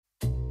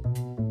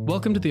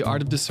Welcome to The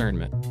Art of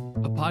Discernment,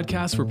 a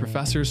podcast where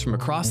professors from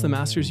across the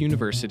Masters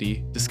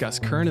University discuss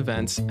current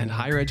events and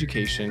higher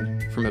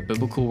education from a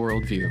biblical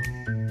worldview.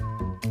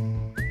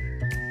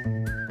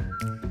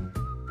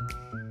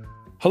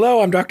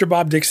 Hello, I'm Dr.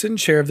 Bob Dixon,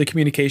 Chair of the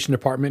Communication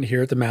Department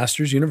here at the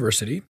Masters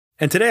University.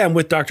 And today I'm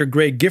with Dr.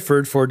 Greg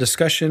Gifford for a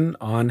discussion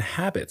on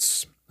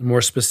habits,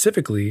 more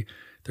specifically,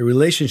 the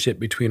relationship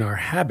between our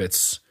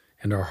habits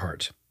and our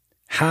heart.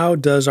 How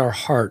does our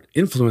heart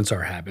influence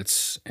our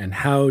habits, and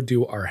how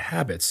do our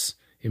habits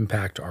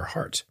impact our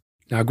heart?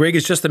 Now, Greg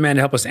is just the man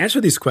to help us answer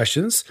these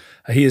questions.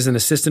 He is an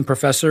assistant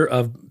professor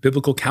of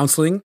biblical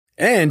counseling,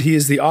 and he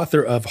is the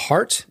author of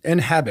Heart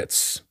and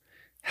Habits,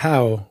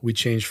 How We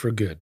Change for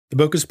Good. The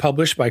book is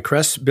published by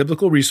Crest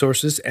Biblical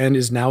Resources and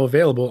is now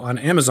available on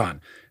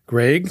Amazon.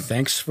 Greg,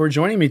 thanks for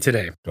joining me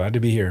today. Glad to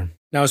be here.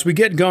 Now, as we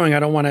get going, I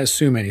don't want to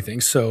assume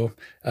anything. So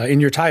in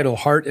your title,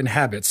 Heart and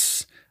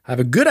Habits, I have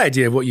a good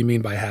idea of what you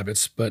mean by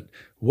habits, but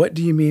what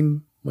do you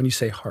mean when you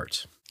say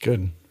heart?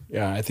 Good.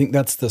 Yeah, I think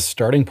that's the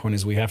starting point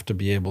is we have to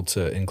be able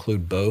to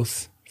include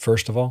both,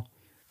 first of all.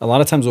 A lot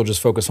of times we'll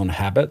just focus on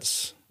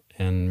habits,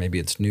 and maybe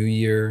it's New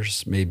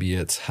Year's, maybe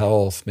it's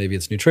health, maybe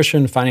it's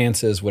nutrition,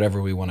 finances,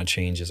 whatever we want to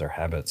change is our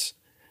habits.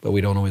 But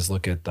we don't always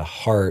look at the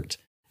heart.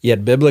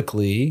 Yet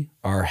biblically,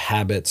 our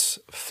habits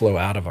flow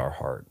out of our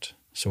heart.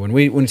 So when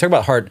we talk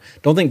about heart,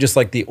 don't think just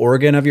like the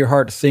organ of your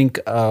heart, think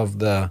of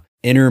the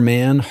inner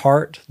man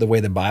heart, the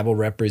way the Bible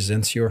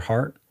represents your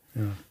heart.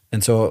 Yeah.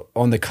 And so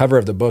on the cover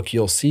of the book,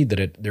 you'll see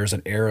that there's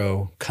an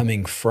arrow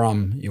coming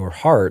from your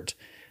heart,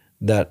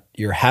 that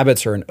your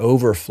habits are an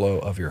overflow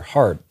of your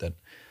heart, that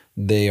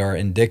they are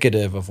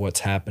indicative of what's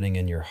happening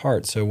in your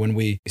heart. So when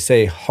we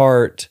say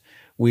heart,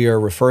 we are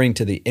referring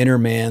to the inner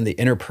man, the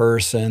inner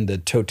person, the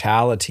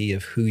totality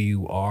of who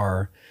you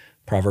are.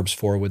 Proverbs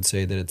 4 would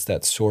say that it's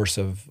that source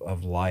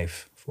of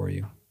life for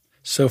you.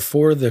 So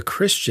for the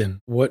Christian,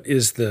 what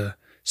is the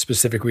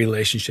specific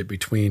relationship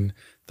between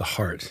the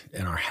heart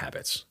and our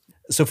habits?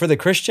 So for the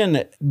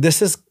Christian,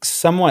 this is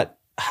somewhat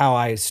how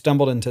I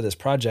stumbled into this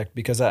project,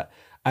 because I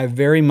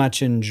very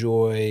much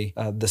enjoy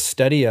the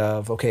study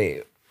of,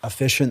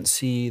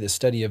 efficiency, the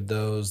study of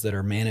those that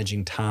are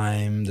managing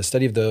time, the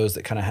study of those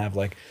that kind of have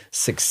like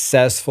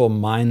successful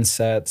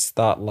mindsets,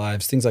 thought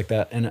lives, things like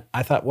that. And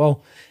I thought,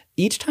 well,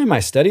 each time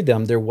I studied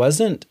them, there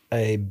wasn't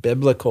a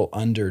biblical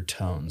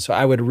undertone. So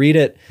I would read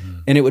it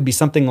and it would be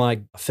something like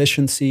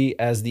efficiency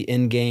as the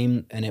end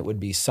game, and it would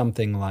be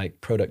something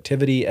like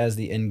productivity as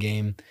the end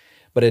game.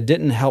 But it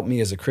didn't help me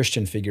as a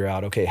Christian figure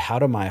out, how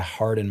do my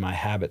heart and my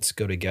habits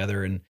go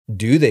together, and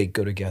do they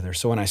go together?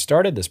 So when I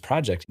started this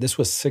project, this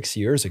was 6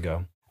 years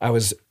ago, I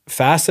was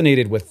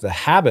fascinated with the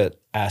habit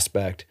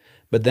aspect,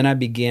 but then I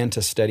began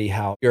to study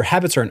how your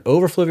habits are an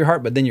overflow of your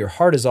heart, but then your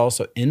heart is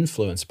also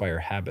influenced by your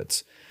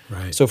habits.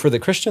 Right. So for the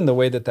Christian, the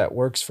way that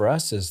works for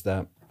us is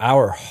that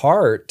our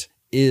heart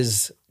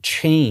is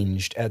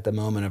changed at the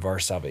moment of our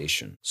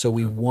salvation. So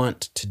we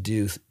want to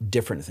do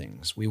different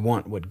things. We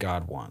want what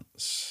God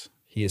wants.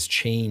 He has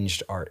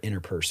changed our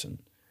inner person.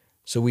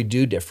 So we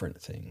do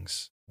different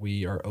things.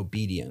 We are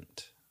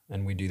obedient,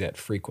 and we do that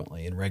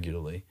frequently and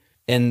regularly.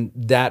 And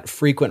that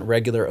frequent,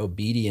 regular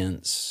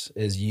obedience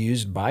is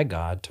used by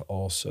God to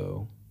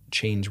also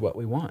change what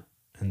we want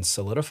and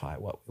solidify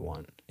what we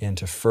want, and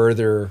to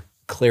further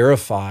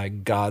clarify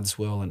God's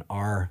will in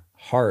our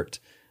heart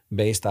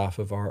based off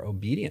of our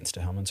obedience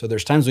to Him. And so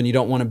there's times when you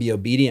don't want to be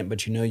obedient,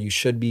 but you know you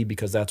should be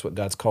because that's what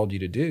God's called you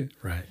to do.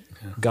 Right.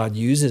 Yeah. God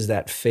uses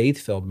that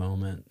faith-filled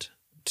moment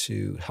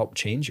to help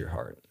change your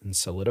heart and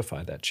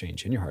solidify that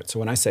change in your heart. So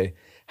when I say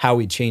how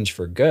we change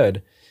for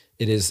good,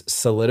 it is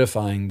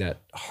solidifying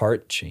that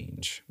heart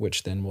change,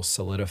 which then will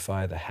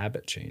solidify the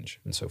habit change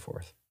and so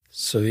forth.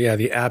 So yeah,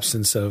 the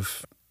absence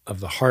of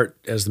the heart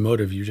as the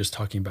motive, you're just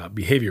talking about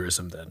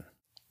behaviorism then.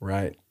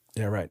 Right.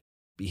 Yeah, right.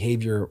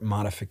 Behavior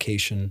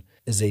modification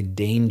is a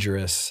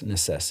dangerous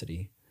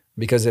necessity,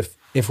 because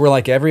if we're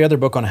like every other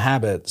book on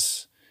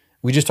habits,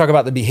 we just talk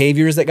about the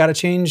behaviors that got to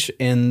change,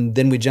 and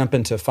then we jump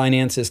into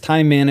finances,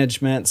 time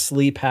management,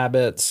 sleep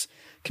habits,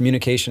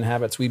 communication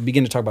habits. We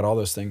begin to talk about all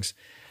those things.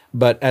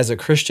 But as a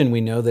Christian,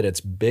 we know that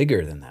it's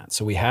bigger than that.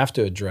 So we have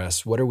to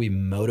address, what are we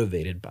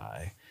motivated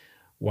by?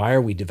 Why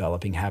are we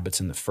developing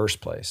habits in the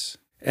first place?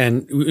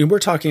 And we're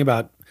talking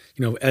about,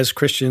 as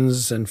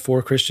Christians and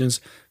for Christians,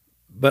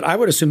 but I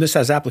would assume this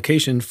has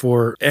application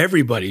for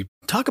everybody.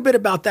 Talk a bit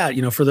about that.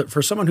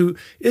 For someone who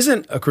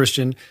isn't a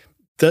Christian,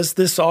 does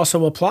this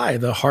also apply,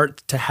 the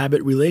heart to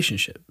habit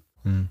relationship?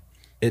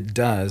 It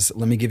does.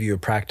 Let me give you a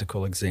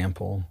practical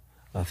example.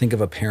 Think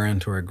of a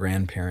parent or a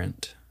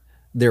grandparent.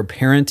 They're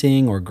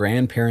parenting or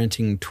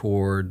grandparenting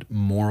toward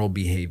moral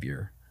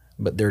behavior,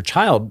 but their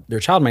child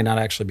may not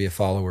actually be a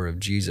follower of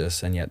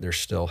Jesus, and yet they're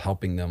still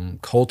helping them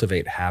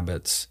cultivate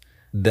habits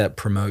that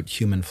promote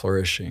human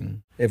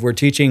flourishing. If we're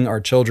teaching our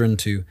children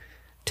to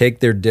take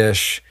their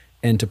dish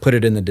and to put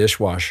it in the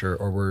dishwasher,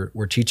 or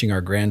we're teaching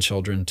our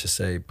grandchildren to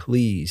say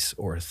please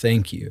or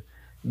thank you,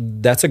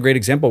 That's a great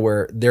example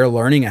where they're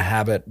learning a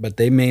habit, but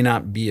they may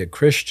not be a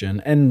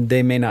Christian and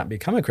they may not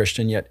become a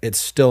Christian, yet it's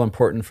still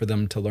important for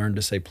them to learn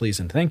to say please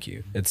and thank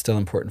you. It's still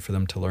important for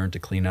them to learn to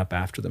clean up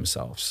after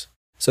themselves.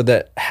 So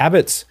that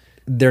habits,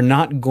 they're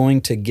not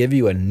going to give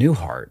you a new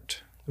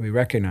heart. We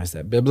recognize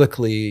that.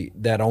 Biblically,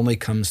 that only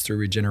comes through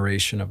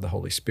regeneration of the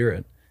Holy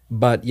Spirit.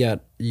 But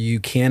yet you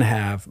can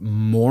have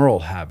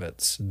moral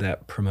habits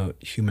that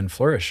promote human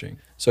flourishing.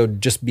 So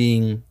just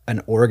being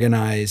an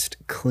organized,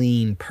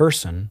 clean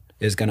person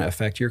is going to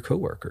affect your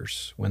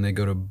coworkers when they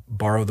go to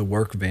borrow the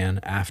work van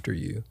after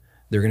you.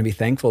 They're going to be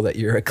thankful that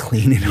you're a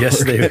clean and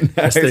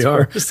organized they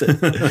are. person.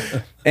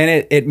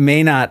 And it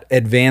may not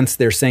advance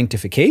their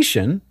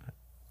sanctification.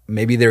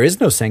 Maybe there is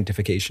no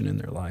sanctification in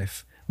their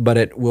life, but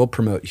it will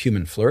promote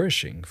human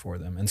flourishing for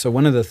them. And so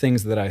one of the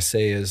things that I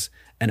say is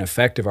an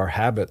effect of our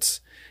habits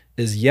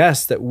is,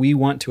 yes, that we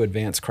want to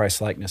advance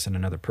Christ-likeness in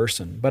another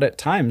person, but at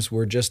times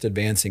we're just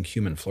advancing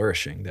human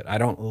flourishing, that I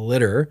don't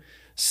litter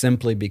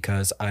simply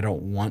because I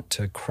don't want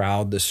to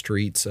crowd the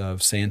streets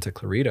of Santa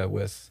Clarita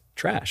with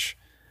trash,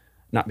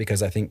 not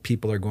because I think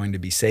people are going to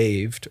be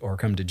saved or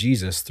come to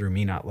Jesus through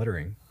me not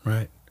littering.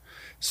 Right.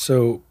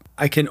 So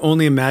I can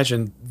only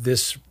imagine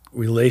this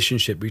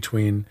relationship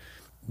between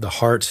the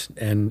heart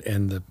and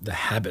the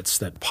habits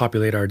that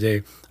populate our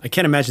day. I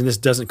can't imagine this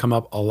doesn't come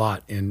up a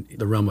lot in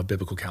the realm of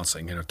biblical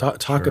counseling.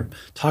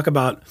 Talk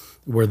about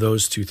where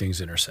those two things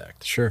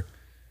intersect. Sure.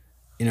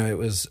 It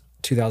was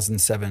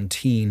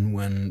 2017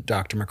 when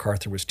Dr.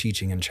 MacArthur was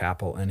teaching in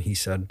chapel, and he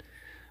said,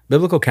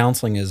 biblical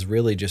counseling is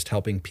really just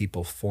helping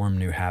people form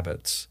new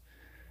habits.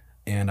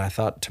 And I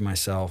thought to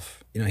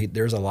myself,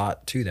 there's a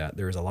lot to that.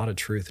 There's a lot of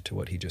truth to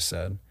what he just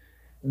said.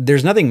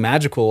 There's nothing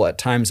magical at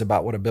times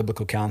about what a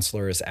biblical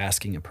counselor is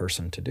asking a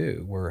person to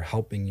do. We're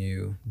helping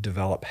you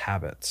develop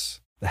habits,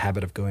 the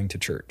habit of going to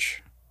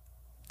church.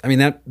 I mean,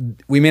 that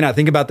we may not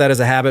think about that as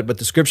a habit, but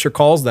the scripture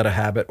calls that a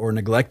habit, or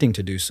neglecting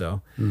to do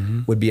so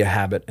would be a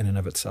habit in and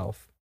of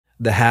itself.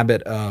 The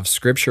habit of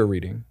scripture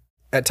reading.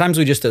 At times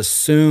we just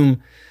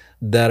assume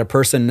that a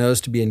person knows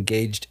to be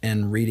engaged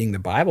in reading the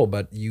Bible,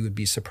 but you would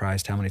be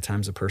surprised how many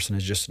times a person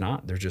is just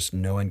not. There's just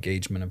no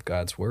engagement of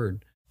God's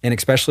word. And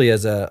especially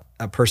as a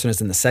person is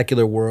in the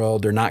secular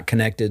world, they're not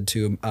connected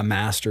to a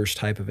master's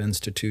type of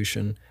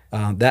institution,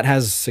 that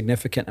has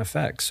significant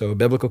effects. So a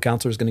biblical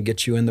counselor is going to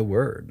get you in the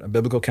Word. A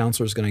biblical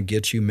counselor is going to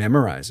get you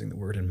memorizing the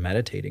Word and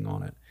meditating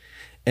on it,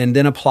 and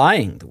then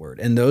applying the Word.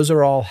 And those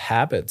are all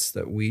habits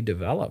that we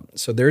develop.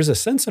 So there's a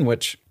sense in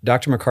which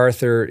Dr.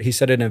 MacArthur, he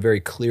said it in a very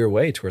clear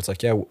way to where it's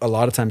like, yeah, a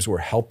lot of times we're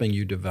helping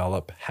you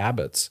develop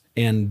habits.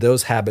 And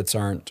those habits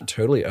aren't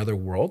totally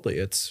otherworldly.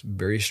 It's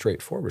very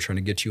straightforward. We're trying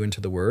to get you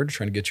into the Word, we're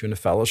trying to get you into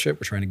fellowship,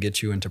 we're trying to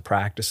get you into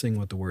practicing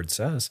what the Word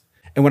says.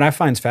 And what I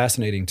find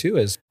fascinating too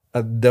is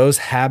those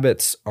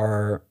habits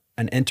are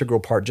an integral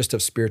part just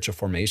of spiritual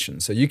formation.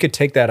 So you could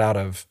take that out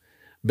of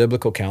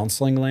biblical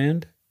counseling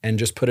land and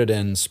just put it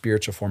in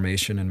spiritual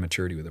formation and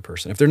maturity with a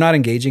person. If they're not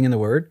engaging in the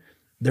Word,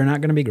 they're not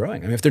going to be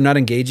growing. I mean, if they're not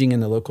engaging in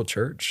the local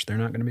church, they're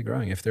not going to be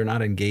growing. If they're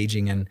not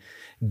engaging in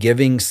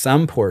giving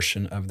some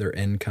portion of their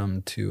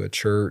income to a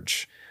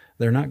church,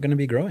 they're not going to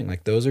be growing.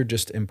 Like, those are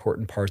just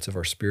important parts of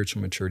our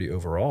spiritual maturity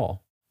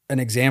overall. An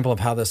example of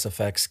how this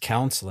affects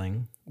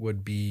counseling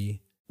would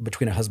be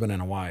between a husband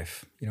and a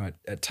wife.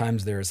 At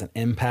times there is an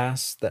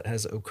impasse that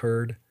has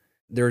occurred.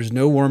 There's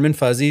no warm and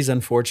fuzzies,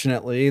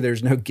 unfortunately.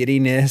 There's no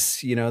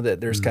giddiness,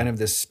 that there's kind of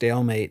this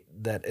stalemate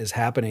that is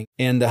happening.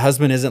 And the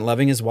husband isn't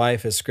loving his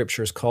wife as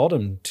Scripture's called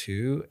him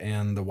to,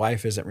 and the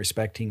wife isn't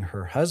respecting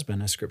her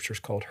husband as Scripture's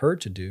called her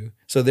to do.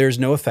 So there's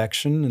no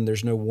affection and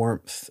there's no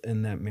warmth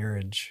in that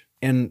marriage.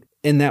 And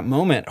in that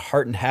moment,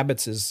 heart and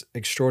habits is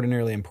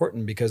extraordinarily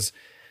important, because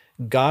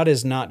God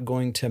is not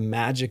going to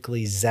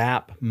magically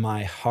zap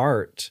my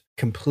heart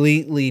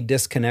completely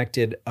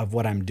disconnected of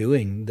what I'm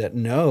doing.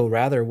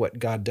 Rather what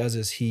God does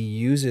is he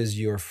uses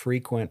your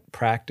frequent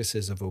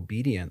practices of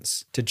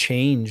obedience to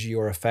change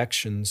your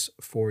affections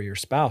for your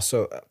spouse.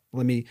 So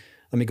let me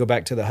go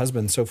back to the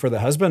husband. So for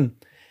the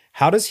husband,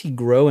 how does he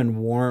grow in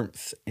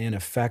warmth and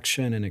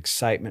affection and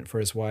excitement for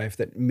his wife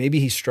that maybe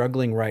he's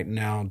struggling right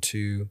now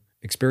to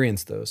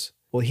experience those?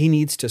 Well, he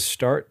needs to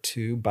start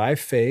to, by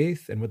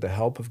faith and with the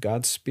help of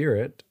God's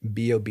Spirit,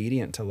 be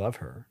obedient to love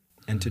her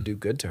and to do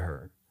good to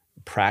her.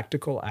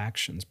 Practical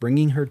actions,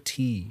 bringing her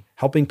tea,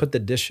 helping put the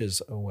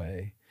dishes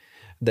away,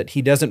 that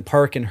he doesn't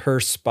park in her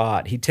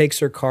spot. He takes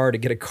her car to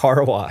get a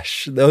car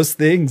wash. Those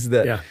things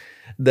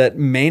that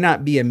may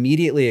not be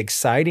immediately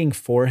exciting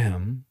for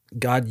him,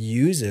 God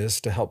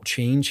uses to help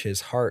change his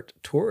heart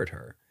toward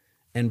her.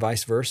 And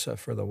vice versa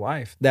for the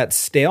wife. That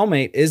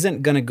stalemate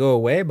isn't going to go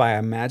away by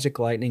a magic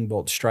lightning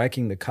bolt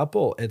striking the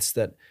couple. It's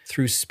that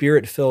through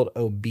Spirit-filled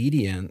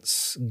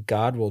obedience,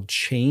 God will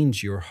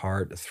change your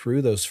heart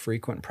through those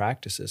frequent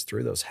practices,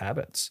 through those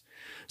habits.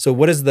 So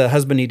what does the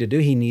husband need to do?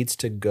 He needs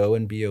to go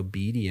and be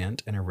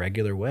obedient in a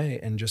regular way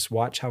and just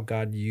watch how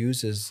God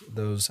uses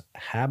those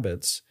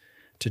habits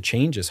to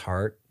change his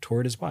heart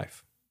toward his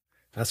wife.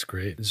 That's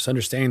great. Just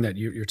understanding that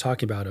you're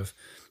talking about of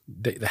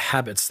the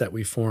habits that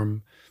we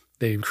form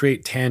They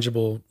create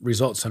tangible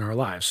results in our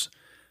lives,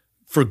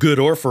 for good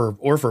or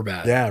for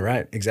bad. Yeah,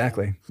 right.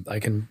 Exactly. I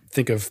can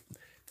think of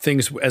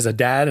things as a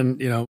dad,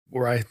 and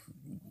where I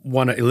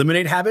want to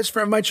eliminate habits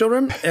from my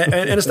children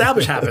and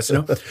establish habits.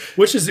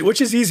 Which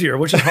is easier,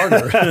 which is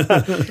harder.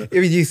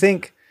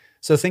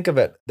 Think of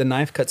it. The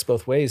knife cuts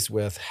both ways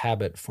with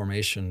habit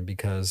formation,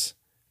 because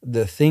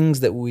the things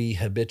that we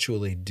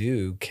habitually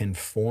do can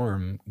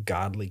form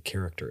godly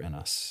character in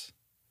us: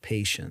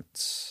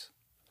 patience,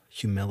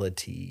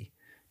 humility,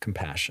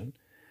 compassion.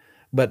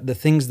 But the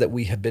things that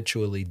we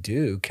habitually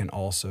do can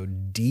also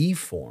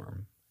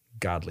deform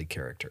godly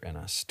character in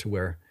us, to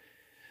where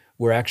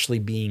we're actually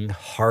being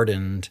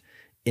hardened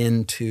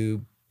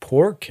into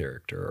poor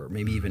character, or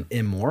maybe even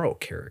immoral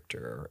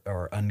character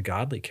or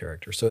ungodly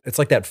character. So it's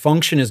like that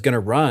function is going to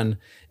run.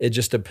 It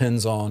just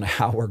depends on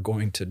how we're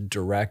going to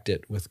direct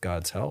it with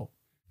God's help.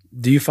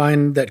 Do you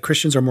find that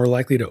Christians are more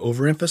likely to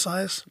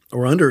overemphasize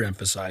or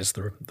underemphasize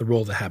the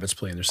role the habits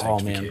play in their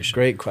sanctification? Oh man,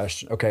 great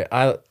question. Okay,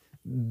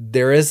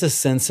 there is a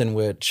sense in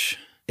which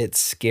it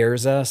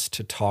scares us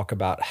to talk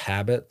about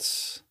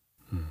habits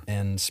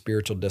and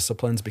spiritual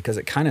disciplines, because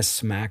it kind of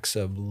smacks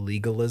of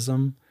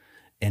legalism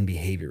and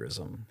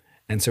behaviorism.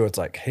 And so it's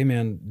like, hey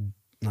man,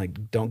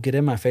 like, don't get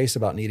in my face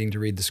about needing to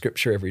read the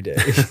scripture every day.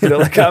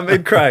 Like, I'm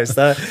in Christ,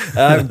 I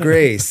have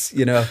grace,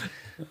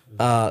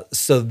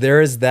 So there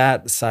is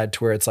that side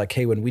to where it's like,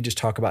 hey, when we just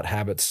talk about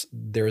habits,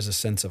 there is a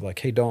sense of like,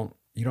 hey,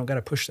 you don't got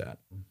to push that.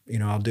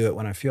 I'll do it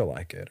when I feel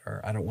like it, or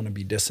I don't want to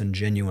be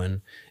disingenuous.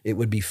 It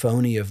would be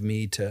phony of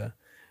me to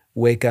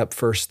wake up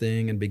first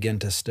thing and begin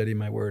to study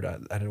my word.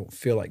 I don't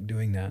feel like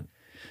doing that.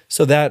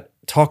 So that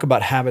talk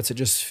about habits,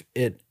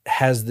 it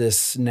has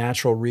this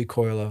natural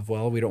recoil of,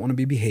 well, we don't want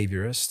to be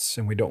behaviorists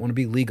and we don't want to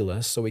be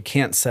legalists, so we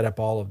can't set up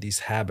all of these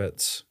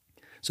habits.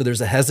 So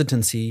there's a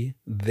hesitancy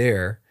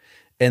there.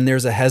 And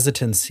there's a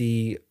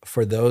hesitancy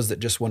for those that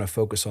just want to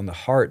focus on the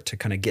heart to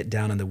kind of get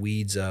down in the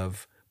weeds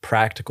of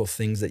practical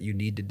things that you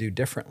need to do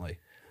differently.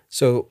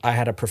 So I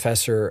had a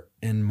professor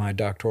in my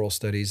doctoral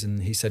studies,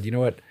 and he said, you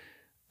know what?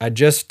 I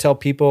just tell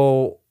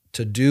people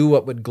to do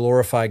what would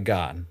glorify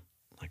God.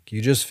 Like,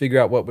 you just figure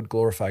out what would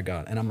glorify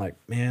God. And I'm like,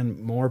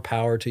 man, more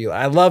power to you.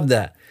 I love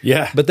that.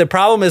 Yeah. But the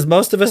problem is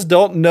most of us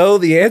don't know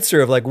the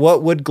answer of like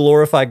what would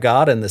glorify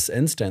God in this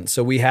instance.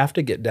 So we have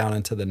to get down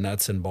into the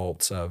nuts and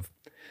bolts of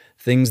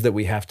things that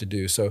we have to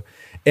do. So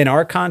in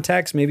our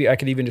context, maybe I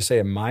could even just say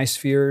in my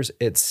spheres,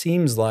 it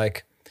seems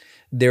like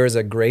there is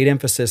a great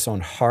emphasis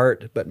on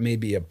heart, but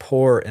maybe a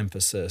poor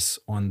emphasis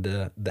on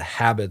the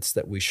habits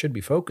that we should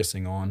be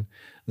focusing on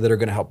that are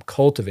going to help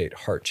cultivate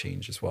heart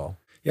change as well.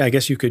 Yeah, I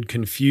guess you could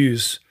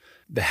confuse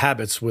the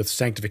habits with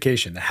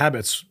sanctification. The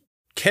habits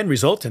can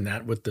result in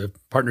that with the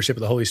partnership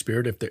of the Holy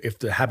Spirit if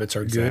the habits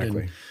are good.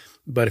 Exactly.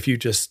 But if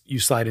you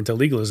slide into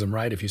legalism,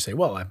 right? If you say,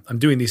 well, I'm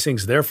doing these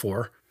things,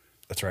 therefore,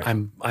 that's right,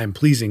 I'm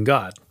pleasing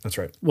God. That's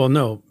right. Well,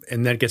 no,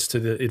 and that gets to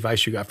the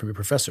advice you got from your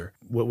professor.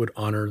 What would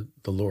honor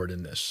the Lord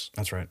in this?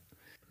 That's right.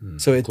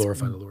 So it's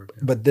glorify the Lord.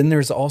 Yeah. But then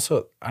there's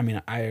also,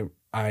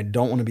 I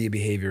don't want to be a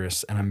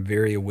behaviorist, and I'm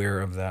very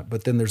aware of that.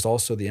 But then there's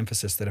also the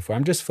emphasis that if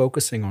I'm just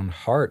focusing on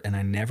heart and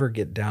I never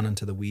get down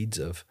into the weeds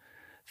of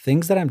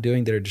things that I'm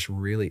doing that are just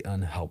really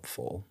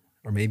unhelpful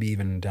or maybe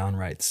even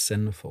downright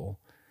sinful,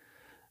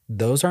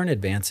 those aren't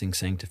advancing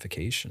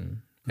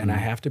sanctification. And I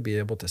have to be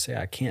able to say,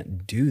 I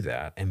can't do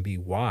that and be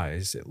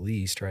wise at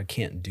least, or I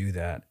can't do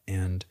that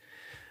and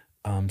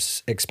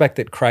expect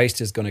that Christ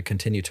is going to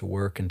continue to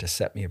work and to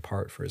set me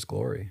apart for his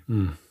glory.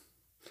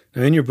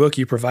 Now, in your book,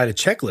 you provide a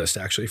checklist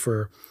actually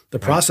for the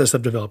process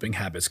of developing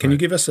habits. Can you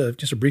give us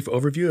just a brief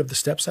overview of the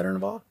steps that are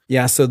involved?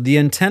 Yeah, so the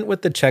intent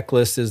with the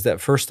checklist is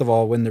that, first of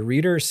all, when the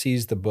reader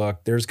sees the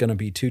book, there's going to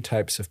be two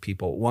types of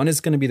people. One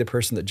is going to be the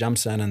person that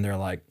jumps in and they're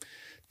like,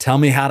 tell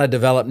me how to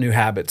develop new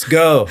habits.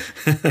 Go.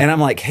 And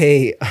I'm like,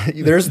 hey,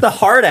 there's the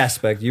heart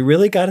aspect. You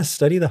really got to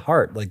study the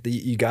heart. Like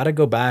you got to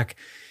go back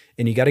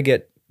and you got to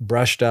get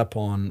brushed up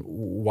on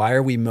why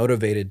are we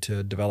motivated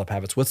to develop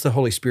habits? What's the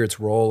Holy Spirit's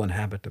role in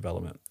habit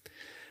development?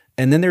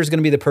 And then there's going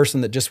to be the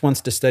person that just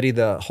wants to study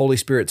the Holy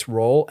Spirit's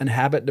role in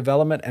habit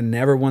development and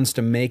never wants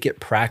to make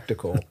it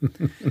practical.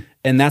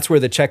 And that's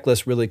where the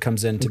checklist really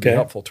comes in to be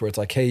helpful, to where it's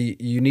like, hey,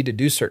 you need to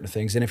do certain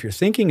things. And if you're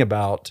thinking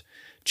about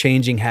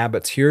changing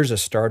habits, here's a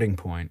starting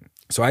point.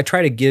 So I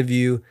try to give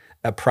you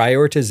a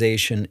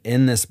prioritization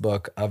in this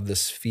book of the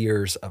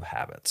spheres of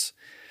habits.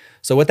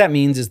 So what that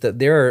means is that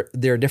there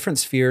are different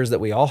spheres that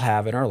we all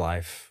have in our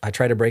life. I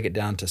try to break it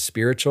down to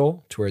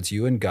spiritual, to where it's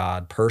you and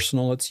God.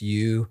 Personal, it's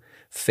you.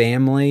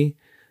 Family,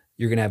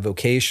 you're going to have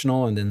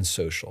vocational, and then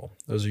social.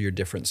 Those are your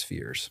different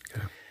spheres.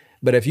 Okay.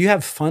 But if you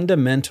have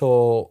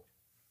fundamental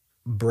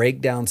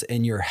breakdowns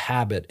in your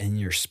habit and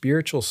your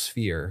spiritual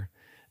sphere,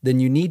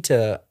 then you need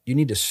to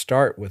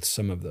start with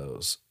some of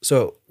those.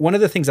 So one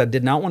of the things I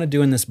did not want to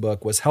do in this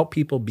book was help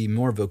people be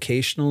more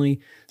vocationally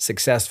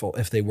successful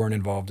if they weren't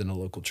involved in a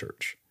local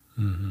church.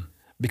 Mm-hmm.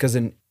 Because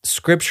in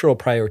scriptural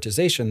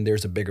prioritization,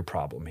 there's a bigger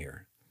problem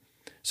here.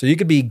 So you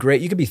could be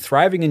great, you could be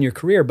thriving in your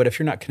career, but if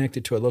you're not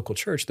connected to a local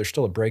church, there's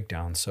still a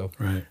breakdown. So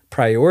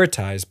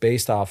prioritize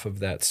based off of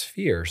that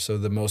sphere. So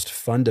the most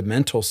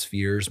fundamental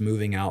spheres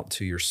moving out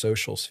to your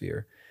social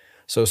sphere.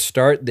 So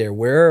start there.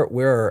 Where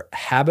are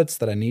habits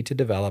that I need to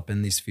develop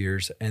in these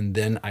spheres, and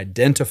then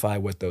identify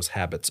what those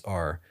habits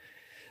are.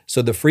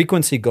 So the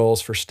frequency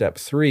goals for step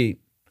 3,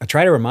 I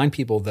try to remind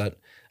people that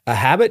a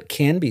habit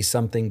can be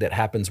something that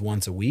happens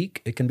once a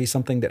week. It can be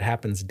something that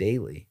happens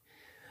daily.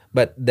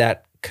 But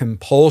that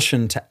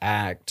compulsion to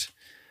act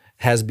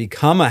has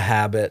become a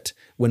habit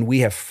when we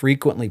have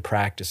frequently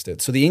practiced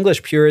it. So the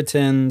English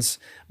Puritans,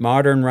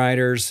 modern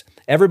writers,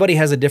 everybody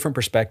has a different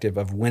perspective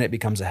of when it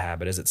becomes a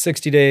habit. Is it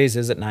 60 days?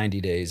 Is it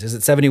 90 days? Is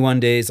it 71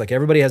 days? Like,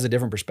 everybody has a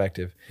different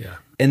perspective. Yeah.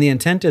 And the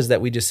intent is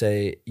that we just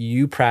say,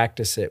 you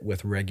practice it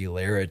with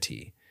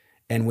regularity.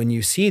 And when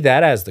you see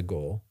that as the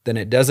goal, then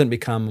it doesn't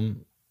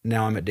become,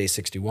 now I'm at day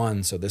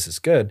 61, so this is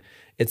good.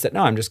 It's that,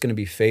 no, I'm just going to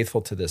be faithful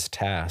to this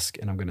task,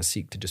 and I'm going to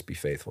seek to just be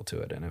faithful to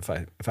it. And if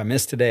I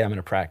miss today, I'm going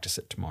to practice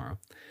it tomorrow.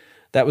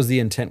 That was the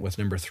intent with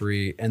number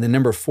 3. And then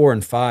number 4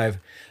 and 5,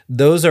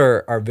 those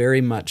are very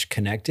much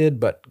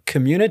connected, but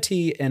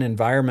community and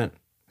environment,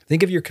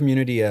 think of your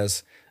community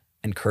as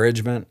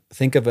encouragement.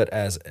 Think of it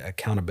as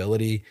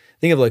accountability.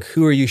 Think of, like,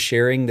 who are you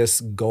sharing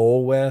this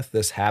goal with,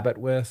 this habit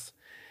with?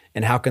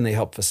 And how can they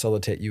help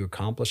facilitate you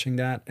accomplishing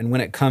that? And when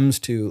it comes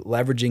to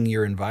leveraging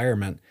your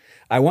environment,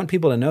 I want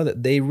people to know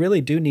that they really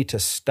do need to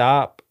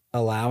stop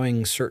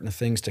allowing certain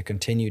things to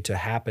continue to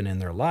happen in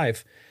their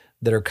life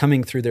that are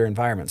coming through their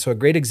environment. So a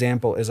great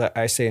example is,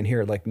 I say in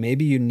here, like,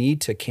 maybe you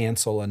need to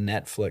cancel a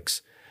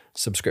Netflix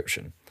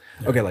subscription.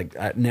 Yeah. Okay, like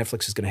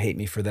Netflix is going to hate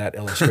me for that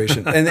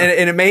illustration. and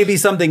it may be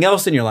something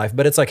else in your life,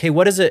 but it's like, hey,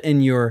 what is it in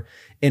your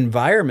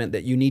environment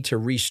that you need to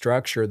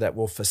restructure that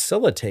will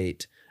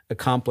facilitate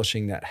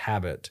accomplishing that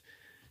habit?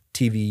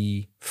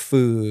 TV,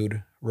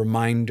 food,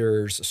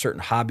 reminders,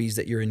 certain hobbies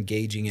that you're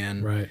engaging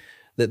in, right?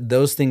 That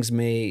those things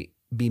may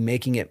be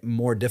making it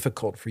more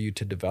difficult for you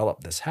to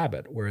develop this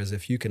habit. Whereas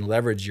if you can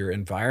leverage your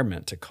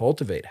environment to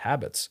cultivate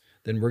habits,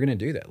 then we're going to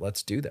do that.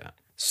 Let's do that.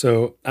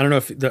 So I don't know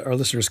if our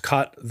listeners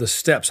caught the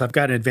steps. I've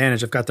got an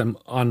advantage. I've got them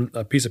on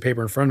a piece of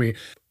paper in front of me.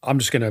 I'm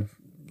just going to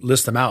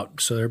list them out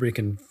so everybody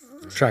can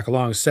track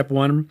along. Step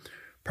 1,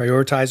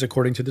 prioritize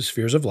according to the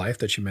spheres of life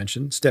that you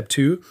mentioned. Step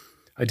 2,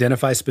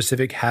 identify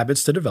specific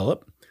habits to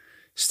develop.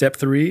 Step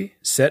 3,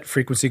 set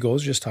frequency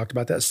goals. Just talked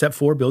about that. Step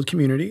 4, build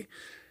community.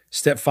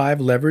 Step 5,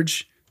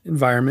 leverage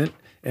environment.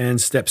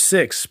 And step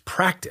 6,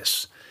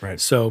 practice. Right.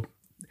 So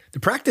the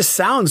practice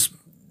sounds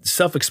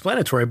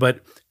self-explanatory,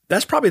 but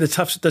that's probably the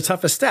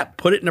toughest step.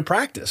 Put it into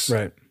practice.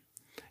 Right.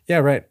 Yeah,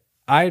 right.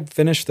 I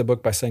finished the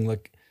book by saying,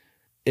 look,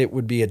 it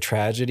would be a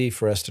tragedy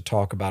for us to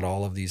talk about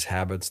all of these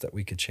habits that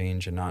we could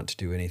change and not to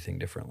do anything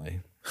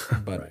differently.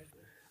 But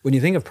when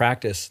you think of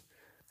practice,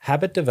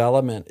 habit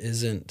development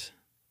isn't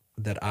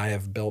that I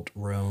have built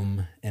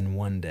Rome in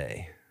one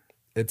day.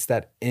 It's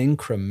that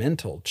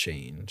incremental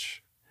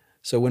change.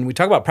 So when we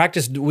talk about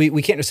practice,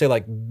 we can't just say,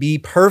 like, be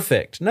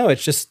perfect. No,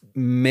 it's just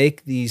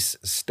make these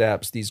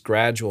steps, these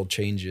gradual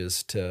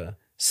changes to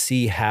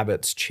see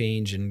habits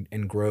change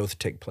and growth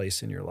take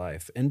place in your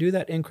life. And do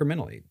that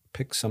incrementally.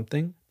 Pick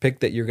something.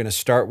 Pick that you're going to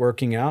start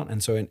working out.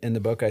 And so in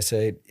the book, I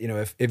say,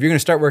 if you're going to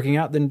start working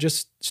out, then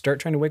just start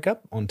trying to wake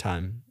up on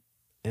time.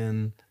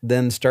 And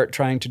then start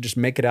trying to just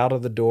make it out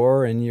of the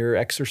door in your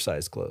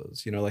exercise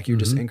clothes, like you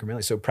just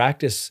incrementally. So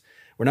practice,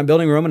 we're not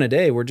building Rome in a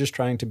day. We're just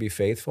trying to be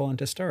faithful and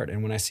to start.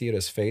 And when I see it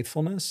as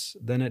faithfulness,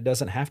 then it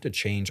doesn't have to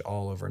change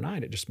all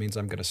overnight. It just means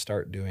I'm going to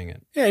start doing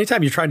it. Yeah,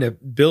 anytime you're trying to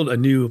build a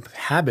new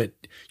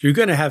habit, you're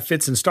going to have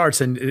fits and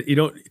starts, and you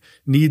don't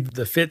need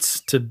the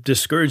fits to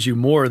discourage you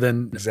more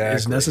than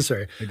is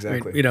necessary.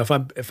 Exactly. I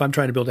mean, if I'm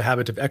trying to build a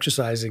habit of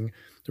exercising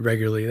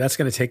regularly, that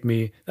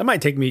might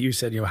take me, you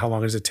said, how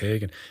long does it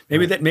take? And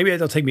maybe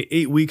that'll take me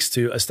 8 weeks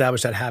to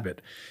establish that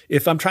habit.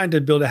 If I'm trying to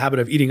build a habit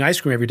of eating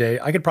ice cream every day,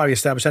 I could probably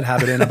establish that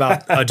habit in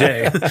about a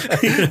day.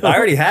 I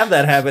already have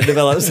that habit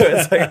developed, so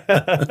it's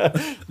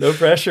like no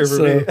pressure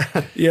for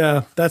me.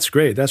 Yeah, that's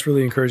great. That's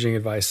really encouraging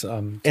advice.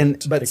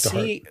 But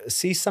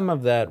see some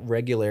of that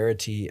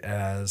regularity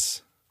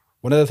as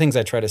one of the things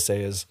I try to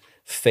say is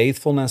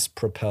faithfulness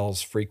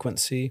propels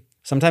frequency.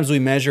 Sometimes we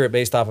measure it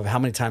based off of how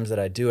many times that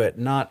I do it,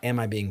 not am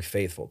I being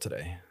faithful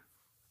today?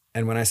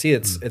 And when I see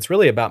it's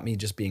really about me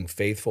just being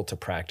faithful to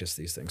practice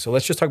these things. So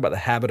let's just talk about the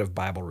habit of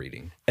Bible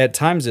reading. At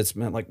times it's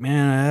meant like,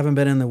 man, I haven't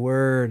been in the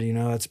Word,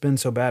 it's been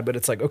so bad. But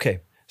it's like, okay,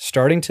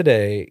 starting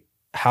today,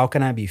 how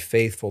can I be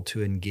faithful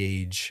to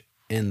engage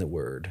in the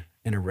Word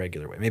in a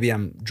regular way? Maybe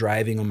I'm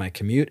driving on my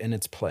commute and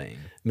it's playing.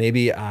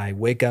 Maybe I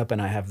wake up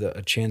and I have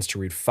a chance to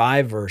read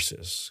 5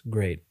 verses.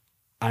 Great.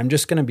 I'm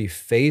just going to be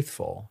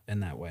faithful in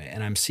that way.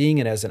 And I'm seeing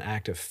it as an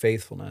act of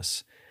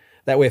faithfulness.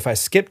 That way, if I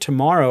skip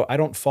tomorrow, I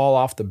don't fall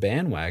off the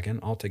bandwagon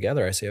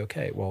altogether. I say,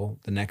 okay, well,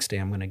 the next day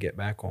I'm going to get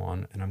back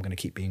on and I'm going to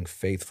keep being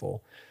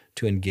faithful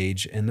to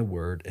engage in the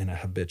Word in a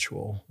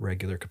habitual,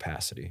 regular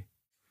capacity.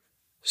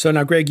 So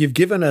now, Greg, you've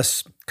given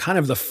us kind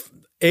of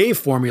a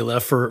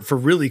formula for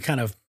really kind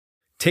of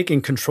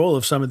taking control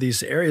of some of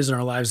these areas in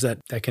our lives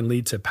that can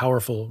lead to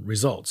powerful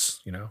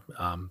results.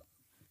 I'm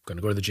going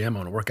to go to the gym.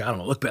 I'm going to work out. I'm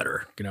going to look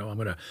better. I'm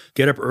going to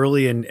get up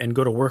early and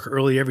go to work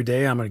early every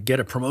day. I'm going to get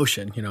a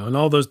promotion, and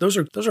all those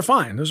are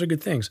fine. Those are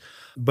good things.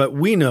 But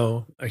we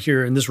know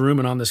here in this room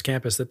and on this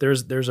campus that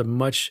there's a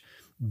much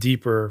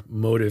deeper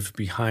motive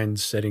behind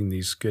setting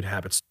these good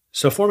habits.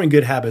 So forming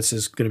good habits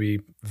is going to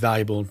be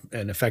valuable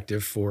and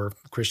effective for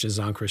Christians,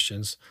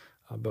 non-Christians.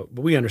 But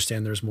we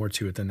understand there's more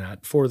to it than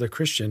that. For the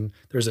Christian,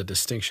 there's a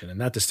distinction,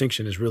 and that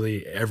distinction is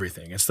really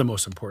everything. It's the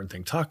most important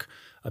thing. Talk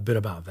a bit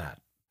about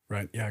that.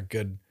 Right. Yeah,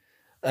 good.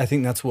 I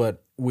think that's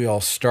what we all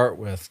start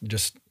with.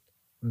 Just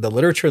the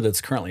literature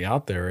that's currently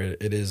out there,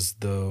 it is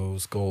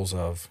those goals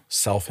of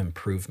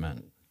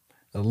self-improvement.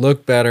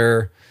 Look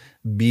better,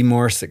 be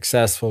more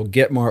successful,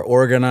 get more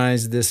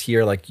organized this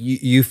year. Like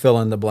you fill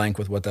in the blank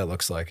with what that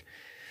looks like.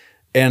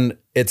 And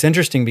it's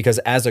interesting because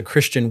as a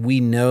Christian, we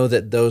know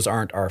that those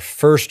aren't our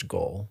first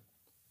goal,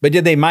 but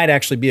they might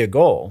actually be a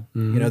goal.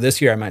 Mm-hmm. This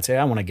year I might say,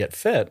 I want to get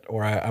fit,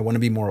 or I want to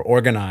be more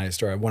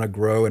organized, or I want to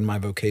grow in my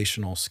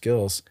vocational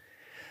skills.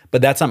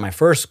 But that's not my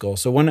first goal.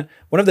 So one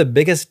of the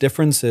biggest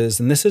differences,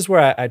 and this is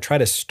where I try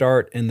to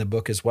start in the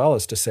book as well,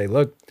 is to say,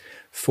 look,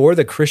 for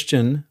the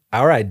Christian,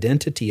 our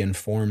identity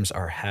informs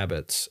our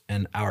habits,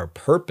 and our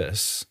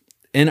purpose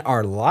in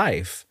our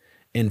life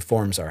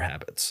informs our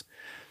habits.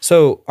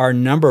 So our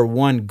number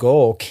one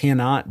goal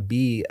cannot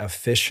be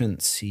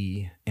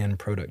efficiency and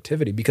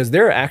productivity, because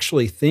there are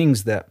actually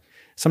things that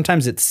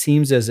sometimes it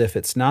seems as if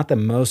it's not the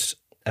most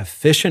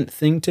efficient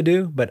thing to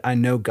do, but I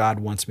know God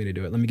wants me to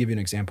do it. Let me give you an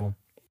example.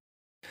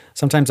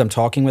 Sometimes I'm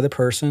talking with a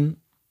person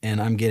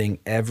and I'm getting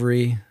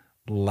every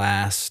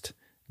last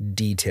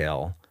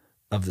detail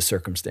of the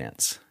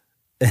circumstance.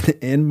 And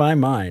in my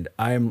mind,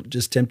 I'm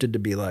just tempted to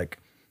be like,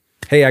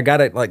 hey, I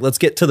got it. Like, let's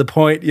get to the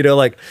point,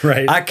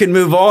 Right. I can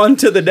move on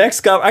to the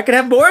next, I can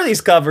have more of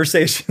these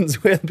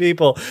conversations with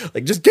people.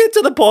 Like, just get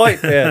to the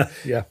point, man.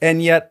 Yeah.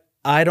 And yet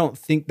I don't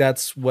think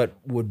that's what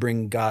would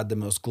bring God the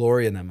most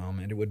glory in that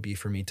moment. It would be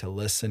for me to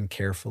listen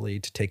carefully,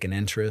 to take an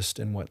interest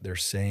in what they're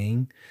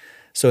saying.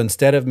 So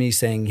instead of me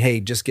saying, hey,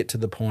 just get to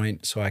the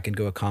point so I can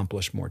go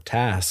accomplish more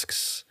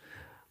tasks,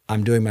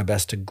 I'm doing my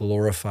best to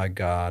glorify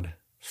God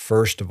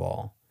first of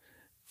all.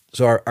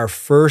 So our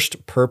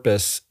first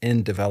purpose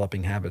in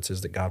developing habits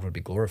is that God would be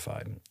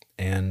glorified.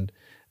 And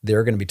there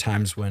are going to be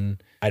times when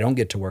I don't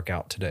get to work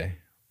out today,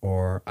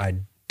 or I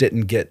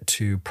didn't get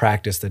to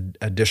practice the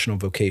additional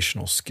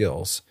vocational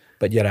skills,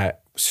 but yet I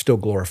still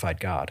glorified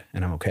God,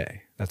 and I'm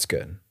okay. That's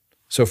good.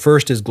 So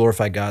first is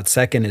glorify God.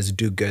 Second is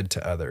do good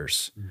to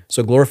others.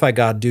 So glorify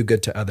God, do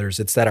good to others.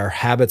 It's that our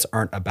habits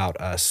aren't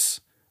about us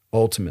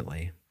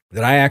ultimately,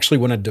 that I actually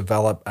want to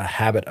develop a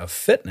habit of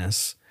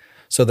fitness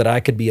so that I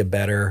could be a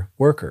better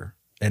worker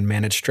and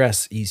manage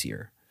stress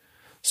easier,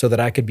 so that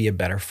I could be a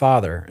better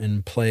father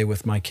and play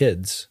with my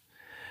kids.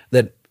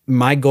 That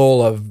my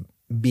goal of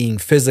being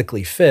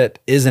physically fit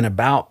isn't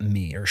about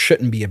me, or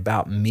shouldn't be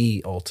about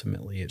me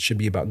ultimately. It should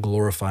be about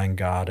glorifying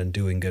God and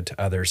doing good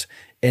to others.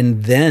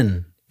 And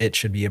then it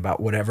should be about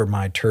whatever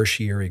my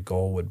tertiary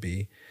goal would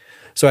be.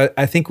 So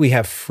I think we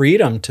have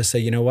freedom to say,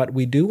 you know what,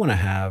 we do want to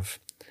have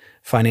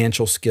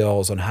financial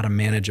skills on how to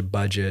manage a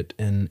budget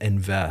and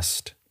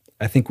invest.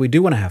 I think we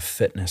do want to have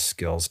fitness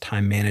skills,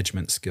 time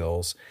management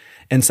skills.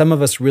 And some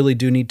of us really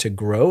do need to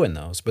grow in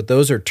those, but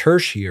those are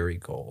tertiary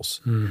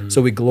goals. Mm-hmm.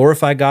 So we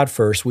glorify God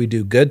first, we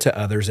do good to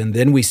others, and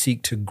then we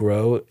seek to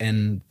grow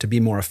and to be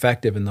more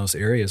effective in those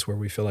areas where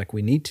we feel like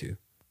we need to.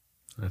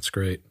 That's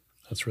great.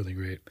 That's really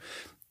great.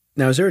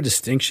 Now, is there a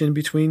distinction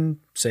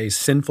between, say,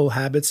 sinful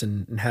habits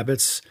and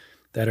habits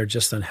that are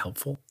just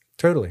unhelpful?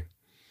 Totally.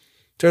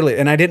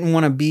 And I didn't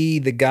want to be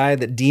the guy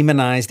that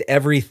demonized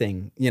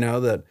everything,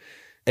 that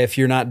if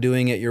you're not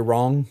doing it, you're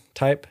wrong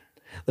type.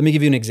 Let me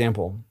give you an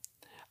example.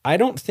 I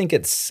don't think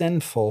it's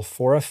sinful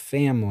for a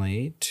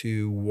family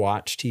to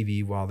watch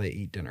TV while they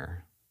eat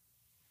dinner.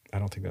 I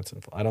don't think that's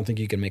sinful. I don't think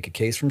you can make a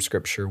case from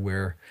Scripture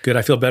where... Good,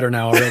 I feel better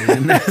now already.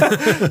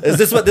 Is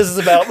this what this is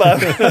about, Bob?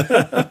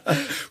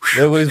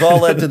 We've all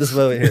led to this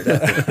moment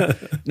here.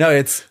 No,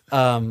 it's...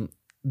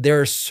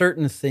 there are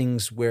certain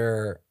things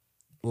where,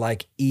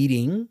 like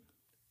eating...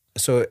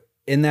 So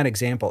in that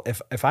example,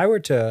 if I were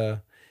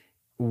to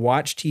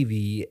watch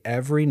TV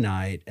every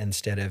night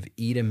instead of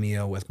eat a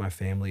meal with my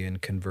family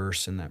and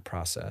converse in that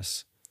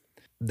process,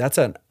 that's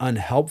an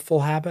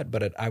unhelpful habit,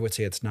 but I would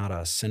say it's not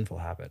a sinful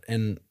habit.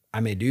 And I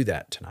may do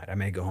that tonight. I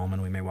may go home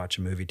and we may watch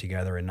a movie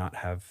together and not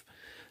have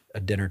a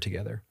dinner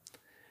together.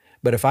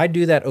 But if I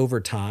do that over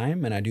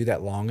time and I do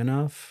that long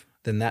enough,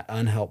 then that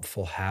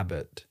unhelpful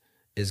habit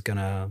is going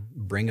to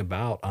bring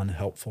about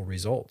unhelpful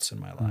results in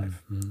my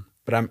life. Mm-hmm.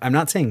 But I'm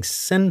not saying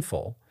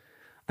sinful.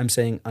 I'm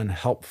saying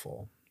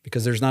unhelpful,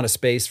 because there's not a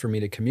space for me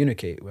to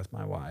communicate with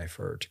my wife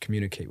or to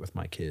communicate with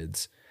my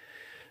kids.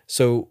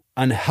 So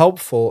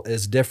unhelpful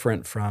is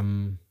different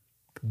from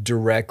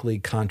directly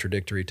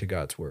contradictory to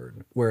God's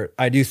word, where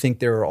I do think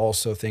there are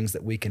also things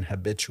that we can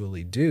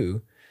habitually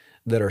do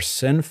that are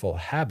sinful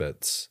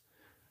habits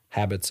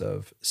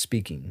of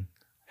speaking,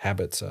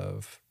 habits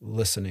of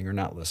listening or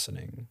not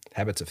listening,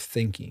 habits of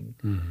thinking,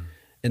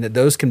 and that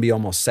those can be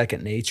almost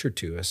second nature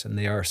to us, and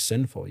they are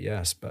sinful,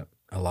 yes, but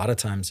a lot of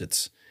times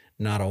it's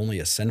not only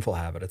a sinful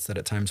habit, it's that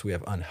at times we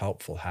have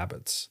unhelpful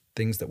habits,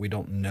 things that we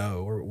don't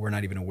know or we're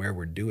not even aware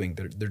we're doing.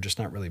 They're just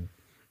not really,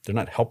 they're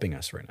not helping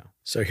us right now.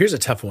 So here's a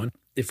tough one.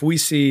 If we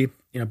see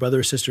a brother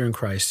or sister in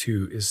Christ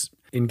who is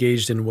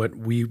engaged in what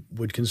we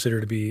would consider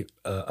to be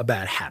a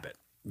bad habit,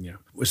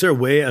 was there a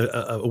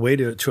way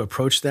to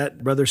approach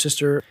that brother or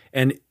sister?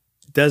 And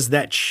does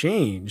that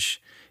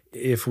change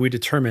if we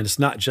determine it's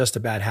not just a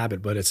bad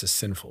habit, but it's a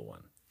sinful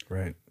one?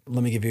 Right.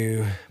 Let me give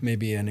you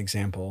maybe an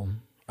example.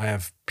 I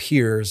have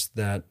peers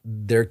that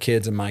their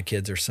kids and my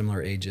kids are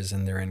similar ages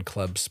and they're in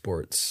club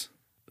sports.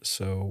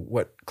 So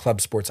what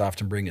club sports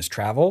often bring is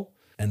travel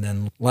and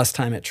then less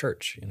time at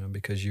church,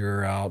 because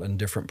you're out in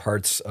different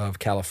parts of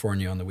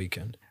California on the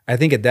weekend. I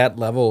think at that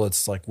level,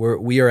 it's like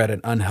we are at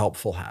an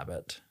unhelpful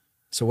habit.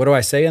 So what do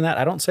I say in that?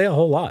 I don't say a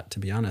whole lot, to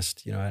be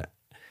honest.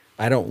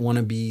 I don't want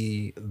to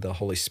be the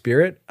Holy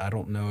Spirit. I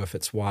don't know if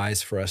it's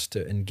wise for us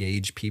to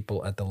engage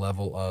people at the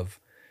level of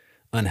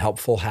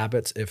unhelpful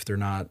habits if they're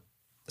not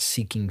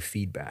seeking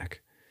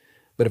feedback.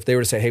 But if they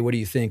were to say, hey, what do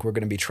you think? We're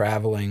going to be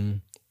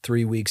traveling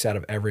 3 weeks out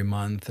of every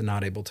month and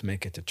not able to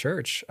make it to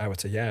church. I would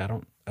say, yeah,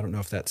 I don't know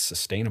if that's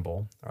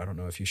sustainable. Or I don't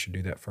know if you should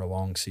do that for a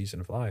long season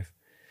of life.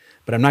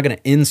 But I'm not going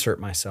to insert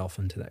myself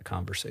into that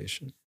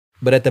conversation.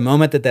 But at the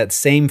moment that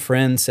same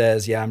friend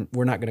says, yeah,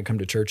 we're not going to come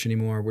to church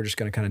anymore, we're just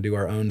going to kind of do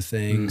our own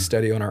thing,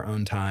 study on our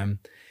own time,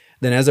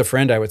 then as a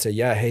friend, I would say,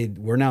 yeah, hey,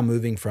 we're now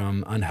moving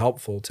from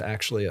unhelpful to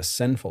actually a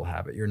sinful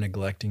habit. You're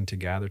neglecting to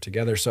gather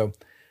together. So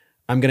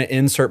I'm going to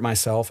insert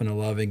myself in a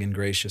loving and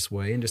gracious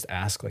way and just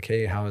ask, like,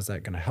 hey, how is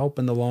that going to help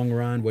in the long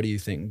run? What do you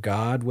think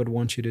God would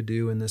want you to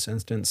do in this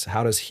instance?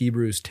 How does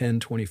Hebrews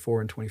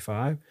 10:24 and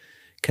 25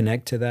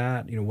 connect to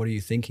that? What are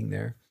you thinking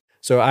there?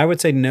 So I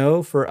would say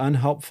no for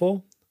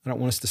unhelpful. I don't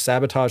want us to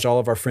sabotage all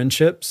of our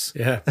friendships.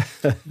 Yeah.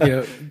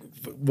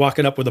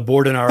 Walking up with a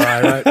board in our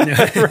eye, right?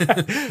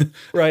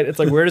 Right. It's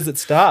like, where does it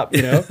stop?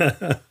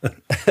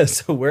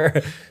 So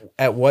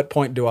at what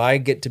point do I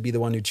get to be the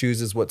one who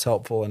chooses what's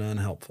helpful and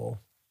unhelpful?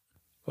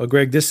 Well,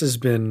 Greg, this has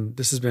been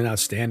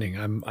outstanding.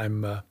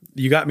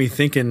 You got me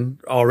thinking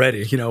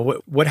already.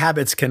 What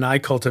habits can I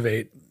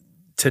cultivate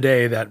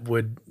today that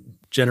would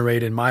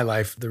generate in my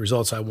life the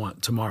results I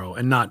want tomorrow,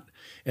 and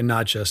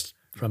not just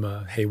from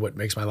a, hey, what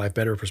makes my life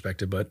better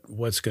perspective, but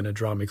what's going to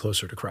draw me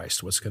closer to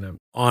Christ? What's going to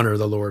honor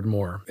the Lord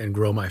more and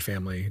grow my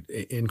family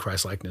in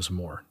Christ likeness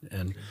more?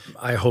 And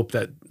I hope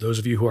that those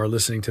of you who are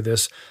listening to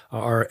this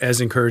are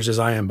as encouraged as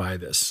I am by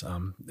this.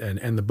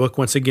 And the book,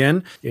 once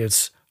again,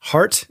 it's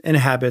Heart and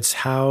Habits,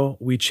 How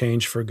We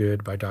Change for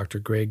Good by Dr.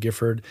 Greg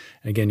Gifford.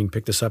 And again, you can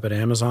pick this up at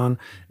Amazon.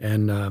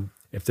 And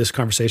if this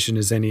conversation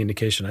is any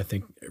indication, I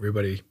think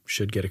everybody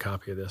should get a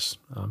copy of this.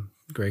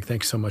 Greg,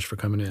 thanks so much for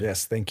coming in.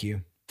 Yes, thank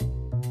you.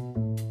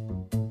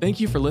 Thank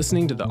you for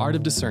listening to The Art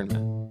of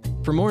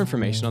Discernment. For more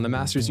information on the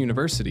Masters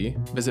University,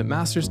 visit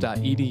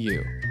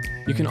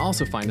masters.edu. You can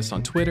also find us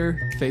on Twitter,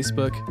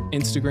 Facebook,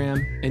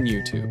 Instagram, and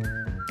YouTube.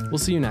 We'll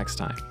see you next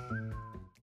time.